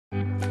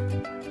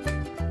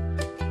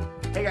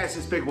Hey guys,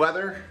 it's Big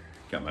Weather.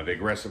 Got my big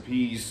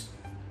recipes,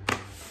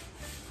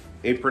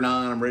 apron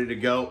on, I'm ready to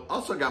go.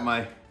 Also got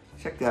my,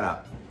 check that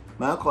out.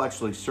 My uncle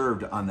actually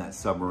served on that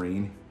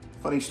submarine.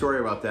 Funny story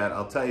about that.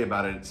 I'll tell you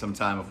about it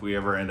sometime if we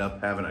ever end up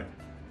having a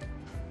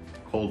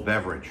cold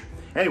beverage.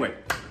 Anyway,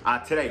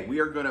 today we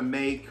are gonna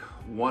make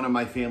one of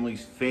my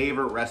family's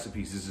favorite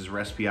recipes. This is a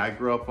recipe I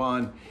grew up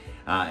on,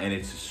 and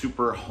it's a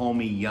super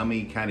homey,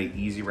 yummy, kind of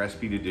easy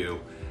recipe to do.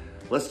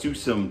 Let's do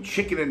some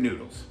chicken and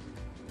noodles.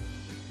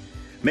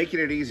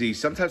 Making it easy.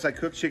 Sometimes I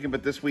cook chicken,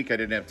 but this week I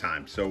didn't have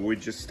time. So we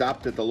just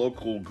stopped at the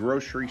local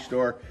grocery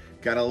store,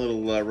 got a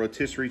little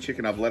rotisserie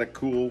chicken. I've let it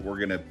cool. We're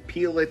gonna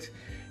peel it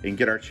and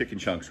get our chicken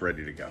chunks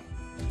ready to go.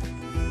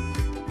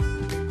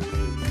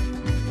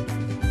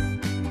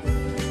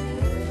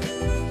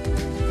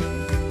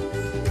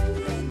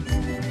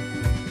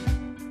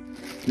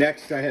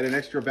 Next, I had an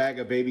extra bag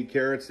of baby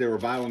carrots. They were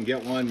buy one,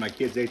 get one. My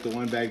kids ate the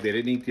one bag, they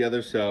didn't eat the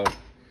other, so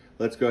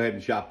let's go ahead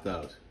and chop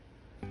those.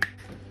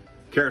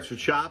 Carrots are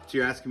chopped.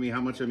 You're asking me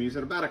how much I'm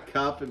using. About a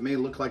cup. It may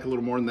look like a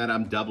little more than that.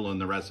 I'm doubling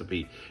the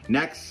recipe.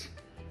 Next,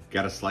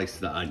 gotta slice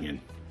the onion.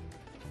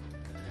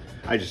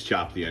 I just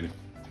chopped the onion.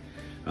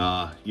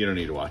 You don't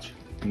need to watch.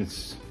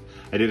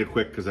 I did it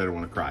quick because I don't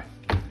want to cry.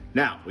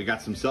 Now, we got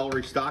some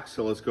celery stalks,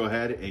 so let's go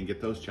ahead and get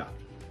those chopped.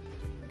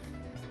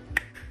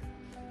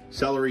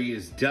 Celery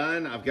is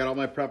done. I've got all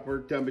my prep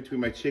work done between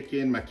my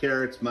chicken, my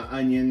carrots, my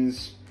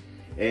onions,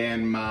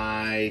 and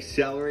my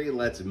celery.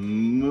 Let's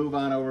move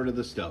on over to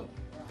the stove.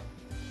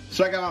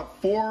 So I got about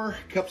 4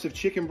 cups of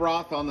chicken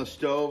broth on the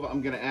stove.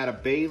 I'm gonna add a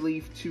bay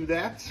leaf to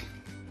that.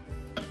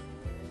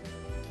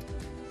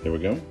 There we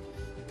go.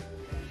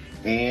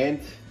 And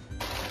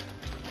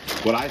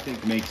what I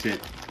think makes it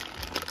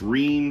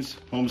Ream's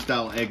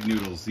Homestyle Egg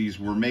Noodles. These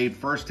were made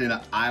first in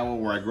Iowa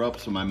where I grew up,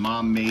 so my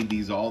mom made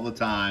these all the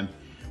time.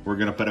 We're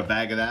gonna put a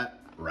bag of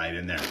that right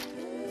in there.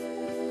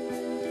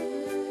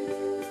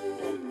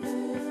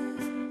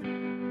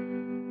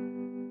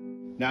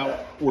 Now,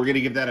 we're gonna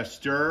give that a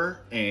stir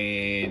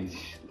and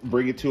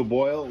bring it to a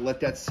boil.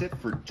 Let that sit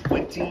for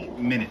 20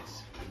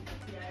 minutes.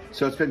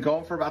 So it's been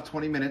going for about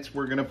 20 minutes.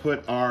 We're gonna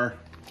put our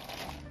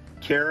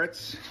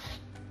carrots,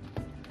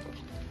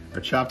 our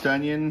chopped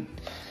onion.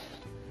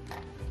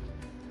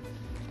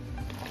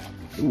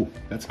 Ooh,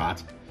 that's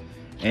hot.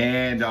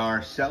 And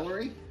our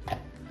celery.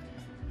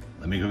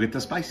 Let me go get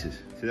the spices.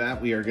 To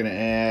that, we are gonna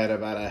add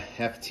about a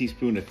half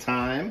teaspoon of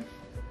thyme.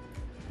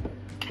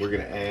 We're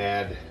gonna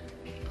add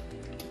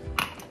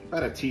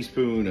about a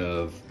teaspoon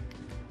of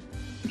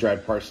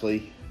dried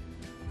parsley.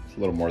 It's a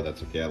little more,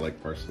 that's okay, I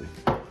like parsley.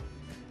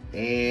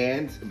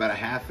 And about a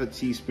half a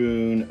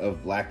teaspoon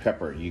of black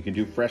pepper. You can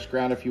do fresh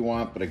ground if you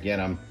want, but again,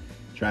 I'm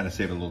trying to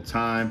save a little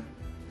time.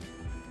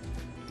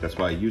 That's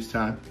why I use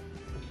thyme.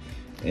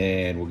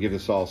 And we'll give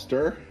this all a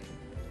stir.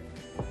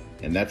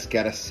 And that's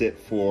gotta sit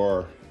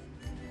for,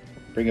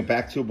 bring it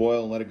back to a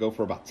boil and let it go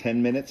for about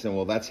 10 minutes. And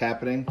while that's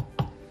happening,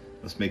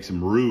 let's make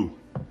some roux.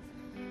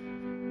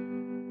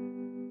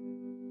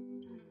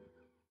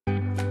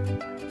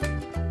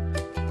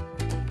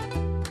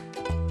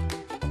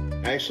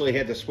 I actually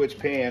had to switch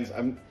pans.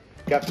 I'm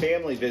got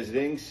family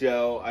visiting,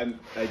 so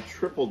I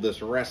tripled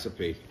this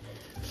recipe.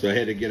 So I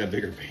had to get a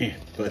bigger pan.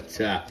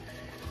 But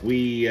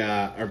we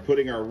are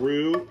putting our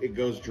roux. It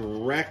goes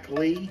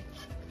directly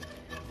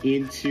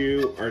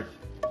into our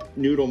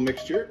noodle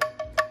mixture.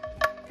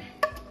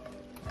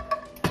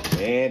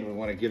 And we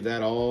want to give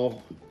that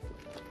all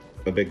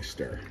a big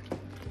stir.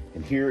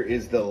 And here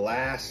is the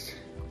last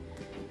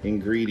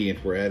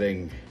ingredient. We're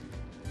adding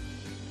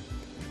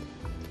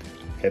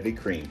heavy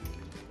cream.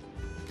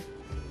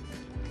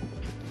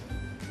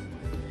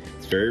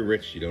 Very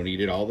rich, you don't eat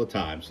it all the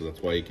time, so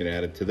that's why you can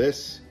add it to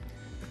this.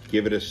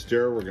 Give it a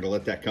stir. We're gonna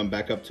let that come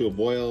back up to a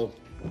boil.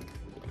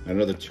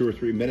 Another 2 or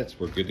 3 minutes,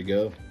 we're good to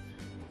go.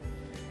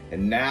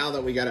 And now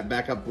that we got it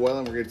back up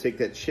boiling, we're gonna take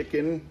that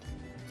chicken.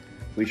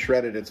 We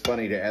shredded. It's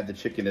funny to add the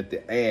chicken at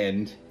the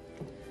end,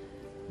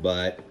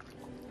 but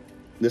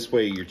this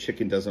way your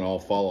chicken doesn't all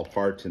fall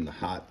apart in the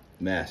hot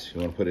mess.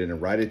 You wanna put it in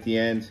right at the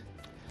end,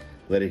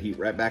 let it heat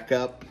right back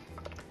up.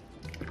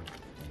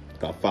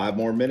 About 5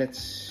 more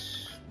minutes.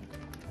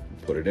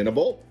 Put it in a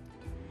bowl.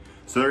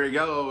 So there you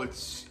go,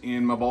 it's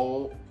in my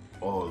bowl.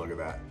 Oh, look at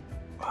that.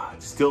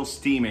 It's still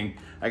steaming.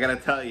 I gotta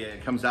tell you,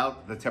 it comes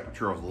out the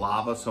temperature of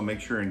lava, so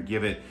make sure and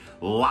give it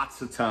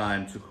lots of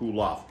time to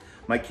cool off.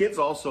 My kids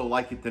also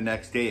like it the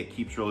next day. It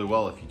keeps really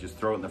well if you just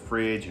throw it in the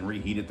fridge and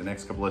reheat it the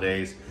next couple of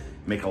days.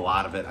 Make a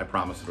lot of it, I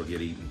promise it'll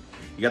get eaten.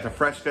 You got the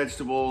fresh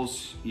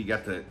vegetables, you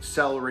got the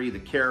celery, the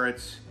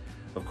carrots,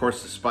 of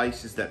course the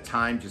spices. That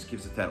thyme just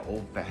gives it that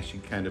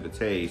old-fashioned kind of a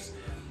taste.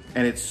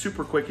 And it's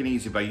super quick and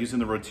easy. By using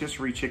the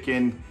rotisserie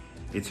chicken,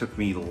 it took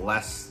me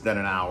less than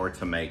an hour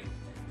to make.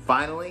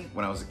 Finally,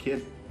 when I was a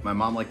kid, my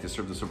mom liked to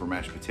serve this over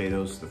mashed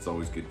potatoes. That's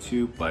always good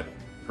too, but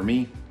for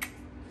me,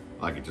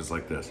 I like it just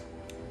like this.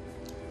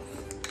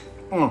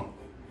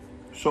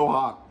 So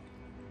hot.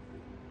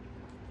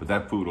 But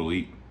that food will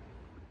eat.